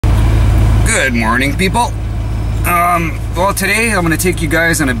Good morning, people. Well, today I'm going to take you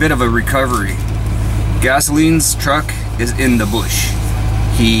guys on a bit of a recovery. Gasoline's truck is in the bush.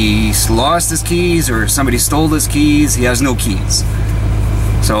 He lost his keys, or somebody stole his keys. He has no keys.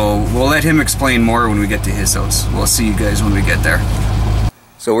 So we'll let him explain more when we get to his house. We'll see you guys when we get there.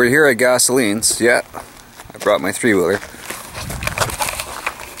 So we're here at Gasoline's. Yeah, I brought my three-wheeler.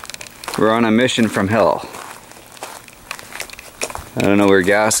 We're on a mission from hell. I don't know where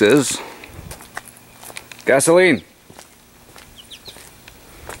gas is. Gasoline!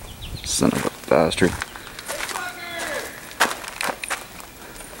 Son of a bastard.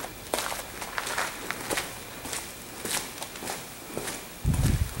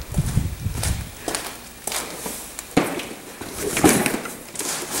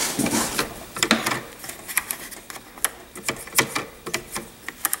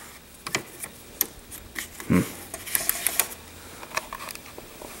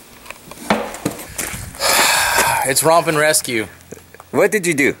 It's Rompin' Rescue. What did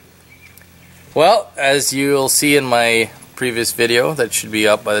you do? Well, as you'll see in my previous video that should be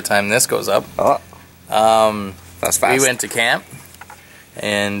up by the time this goes up. That's fast. We went to camp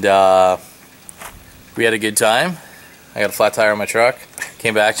and we had a good time. I got a flat tire on my truck,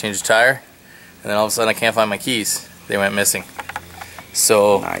 came back, changed the tire, and then all of a sudden I can't find my keys. They went missing.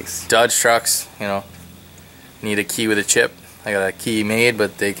 So nice. Dodge trucks, you know, need a key with a chip. I got a key made,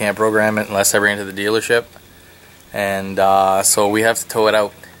 but they can't program it unless I bring it to the dealership. And so we have to tow it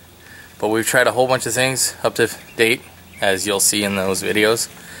out. But we've tried a whole bunch of things up to date, as you'll see in those videos,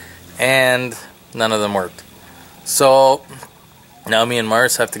 and none of them worked. So now me and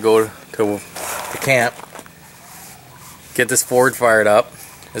Mars have to go to the camp, get this Ford fired up.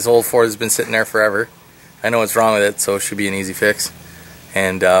 This old Ford has been sitting there forever. I know what's wrong with it, so it should be an easy fix.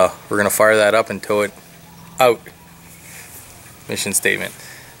 And we're going to fire that up and tow it out. Mission statement.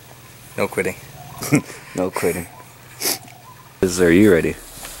 No quitting. No quitting. Are you ready?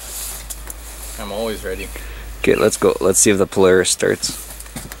 I'm always ready. Okay, let's go. Let's see if the Polaris starts.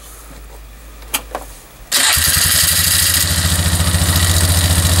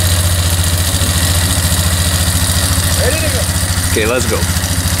 Ready to go. Okay, let's go.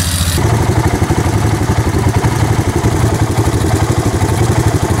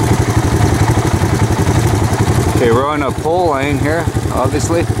 Okay, we're on a pole line here,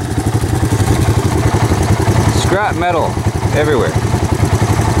 obviously. Scrap metal everywhere.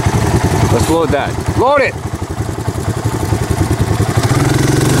 Let's load that. Load it!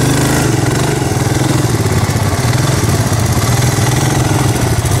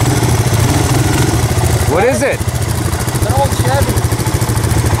 What is it? It's an old Chevy.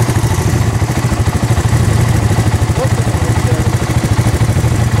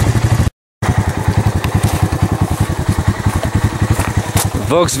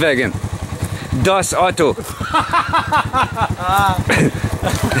 Volkswagen. Das Auto.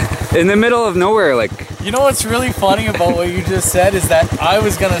 In the middle of nowhere, like. You know what's really funny about what you just said is that I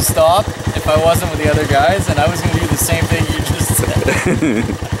was gonna stop if I wasn't with the other guys, and I was gonna do the same thing you just said.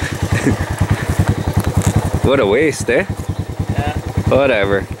 What a waste, eh? Yeah.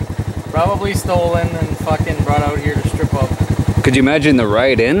 Whatever. Probably stolen and fucking brought out here to strip up. Could you imagine the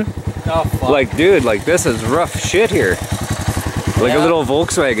ride in? Oh fuck. Like, dude, like this is rough shit here. Like a little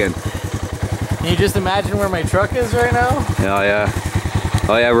Volkswagen. Can you just imagine where my truck is right now? Oh yeah.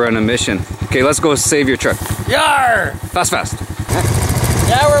 Oh yeah, we're on a mission. Okay, let's go save your truck. Yar! Fast, fast.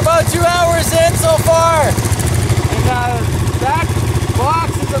 Yeah, we're about 2 hours in so far. And that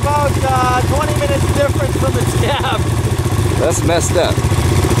box is about 20 minutes difference from its cab. That's messed up.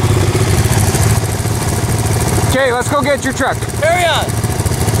 Okay, let's go get your truck. Hurry on.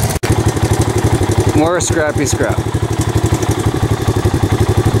 More scrappy scrap.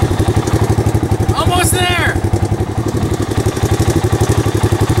 Almost there.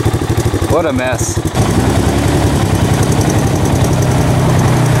 What a mess. If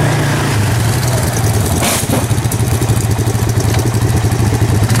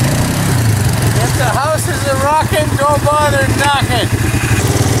the house isn't rocking, don't bother knocking.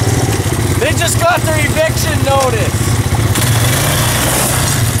 They just got their eviction notice.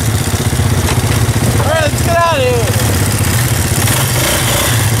 Alright, let's get out of here.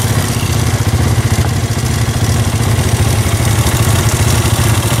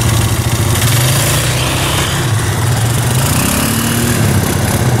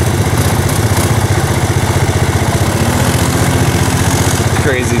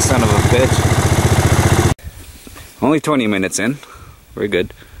 Crazy son of a bitch. Only 20 minutes in. Very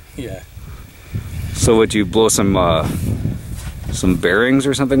good. Yeah. So would you blow some bearings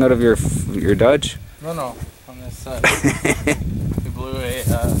or something out of your Dodge? No, on this side. We blew a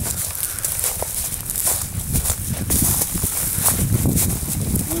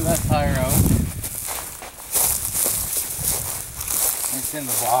in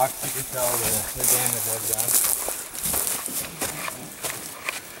the box, you can tell the damage I've done.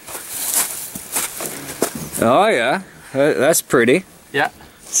 Oh yeah, that's pretty. Yeah.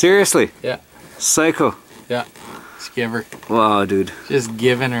 Seriously? Yeah. Psycho. Yeah. Just give her. Wow, dude. Just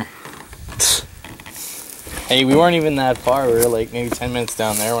giving her. Hey, we weren't even that far. We were like maybe 10 minutes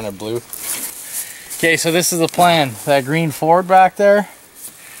down there when it blew. Okay, so this is the plan. That green Ford back there,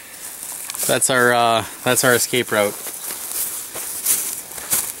 that's our escape route.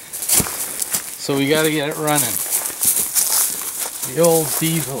 So we gotta get it running. The old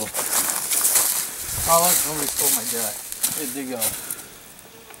diesel. Oh look, nobody stole my jack. Where'd they go?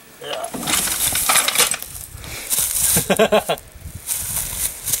 Yeah.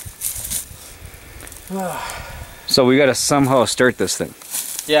 So we gotta somehow start this thing.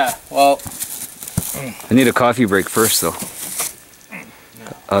 Yeah, well. I need a coffee break first though.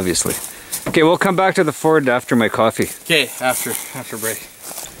 Yeah. Obviously. Okay, we'll come back to the Ford after my coffee. Okay, after break.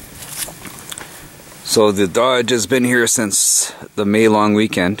 So the Dodge has been here since the May long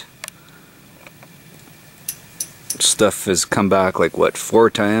weekend. Stuff has come back like what, 4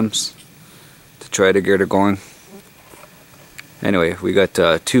 times to try to get her going. Anyway, we got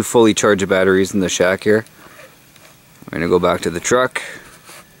 2 fully charged batteries in the shack here. We're gonna go back to the truck.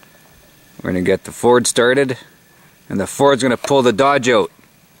 We're gonna get the Ford started, and the Ford's gonna pull the Dodge out.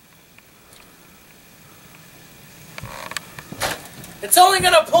 It's only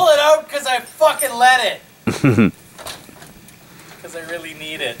gonna pull it out because I fucking let it. Because I really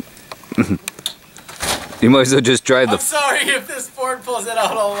need it. You might as well just drive the. I'm sorry if this Ford pulls it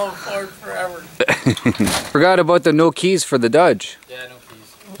out. I'll love Ford forever. Forgot about the no keys for the Dodge. Yeah, no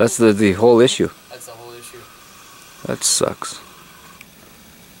keys. That's the whole issue. That's the whole issue. That sucks.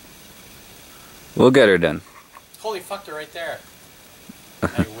 We'll get her done. Holy fuck, they're right there.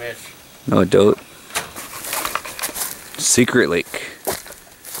 I wish. No doubt. Secret Lake.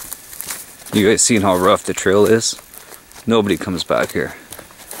 You guys seen how rough the trail is? Nobody comes back here.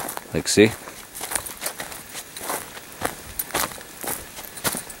 Like, see?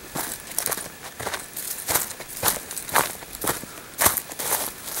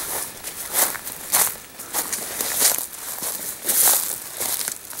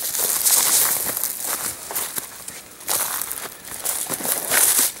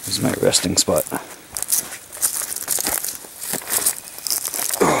 This is my resting spot.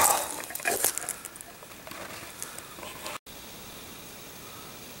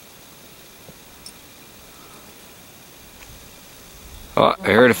 Oh,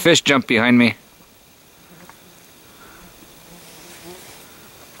 I heard a fish jump behind me.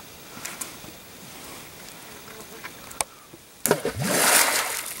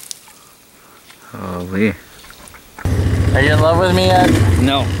 Holy. Are you in love with me yet?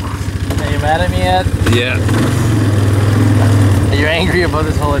 No. Are you mad at me yet? Yeah. Are you angry about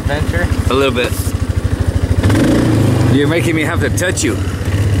this whole adventure? A little bit. You're making me have to touch you.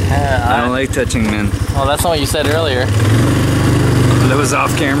 I don't like touching men. Well, that's not what you said earlier. That was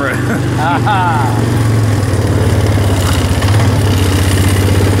off camera.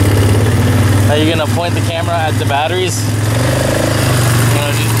 Are you gonna point the camera at the batteries? You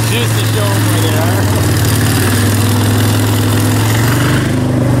know, just to show them where they are.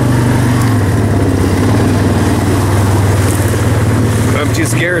 I'm too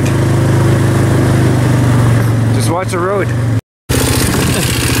scared. Just watch the road.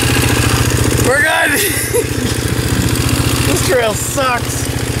 We're good! This trail sucks.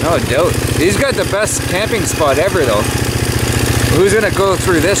 No doubt. He's got the best camping spot ever though. Who's gonna go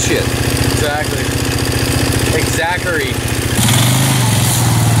through this shit? Exactly. Exactly.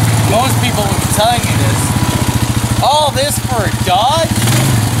 Most people would be telling me this. All this for a Dodge?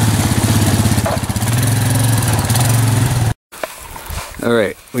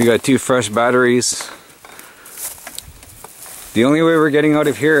 Alright, we got 2 fresh batteries. The only way we're getting out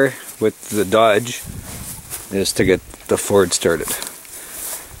of here with the Dodge is to get the Ford started.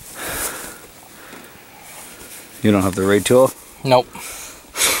 You don't have the right tool? Nope.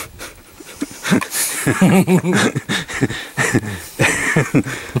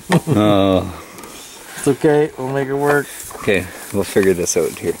 Oh. It's okay, we'll make it work. Okay, we'll figure this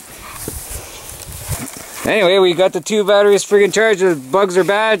out here. Anyway, we got the 2 batteries freaking charged. The bugs are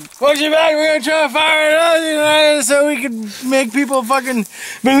bad. Bugs are back, we're gonna try to fire it up so we can make people fucking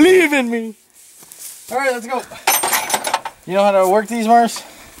believe in me. Alright, let's go. You know how to work these, Mars?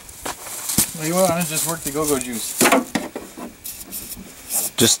 Well, you want to just work the go-go juice.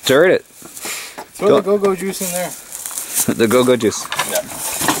 Just stir it. Throw the go-go juice in there. The go-go juice. Yeah.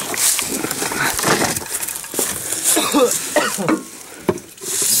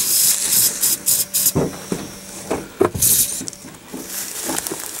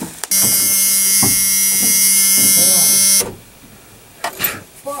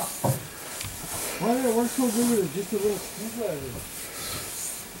 Why did it work so good with just a little screwdriver?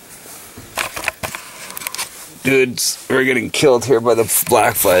 Dudes, we're getting killed here by the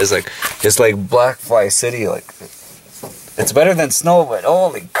black flies. Like, it's like Black Fly City. Like, it's better than snow, but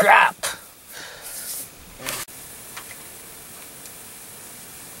holy crap!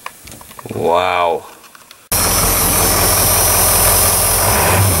 Wow.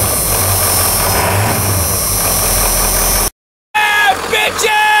 Yeah,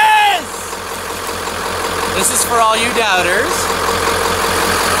 bitches! This is for all you doubters.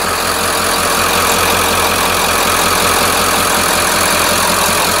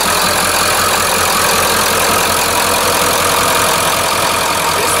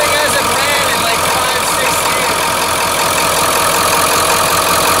 This thing hasn't ran in like 5-6 years.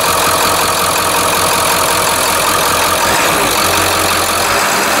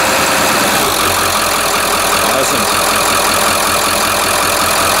 Awesome.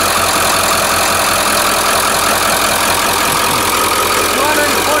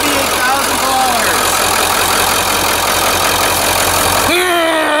 248,000 kilometers.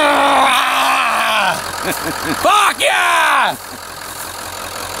 Fuck yeah!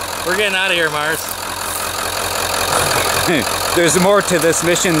 We're getting out of here, Mars. There's more to this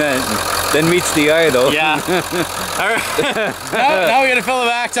mission than meets the eye, though. Yeah. All right. now we gotta fill the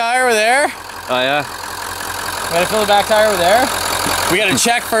back tire over there. Oh yeah. We gotta fill the back tire over there. We gotta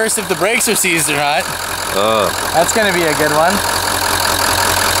check first if the brakes are seized or not. Oh. That's gonna be a good one.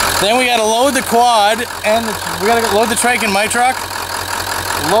 Then we gotta load the quad and we gotta load the trike in my truck.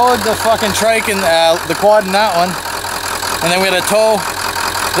 Load the fucking trike in the quad in that one. And then we gotta tow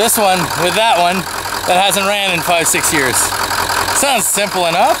this one with that one that hasn't ran in 5-6 years. Sounds simple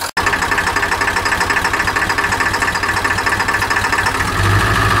enough.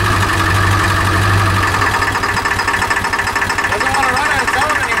 Doesn't want to run on its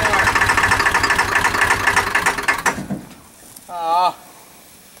own anymore. Aw.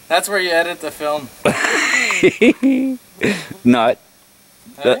 That's where you edit the film. Not.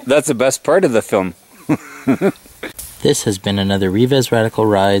 That's the best part of the film. This has been another Revez Radical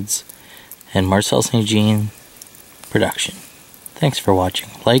Rides and Marcel St. Jean production. Thanks for watching.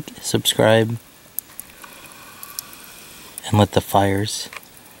 Like, subscribe, and let the fires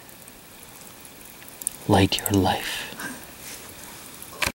light your life.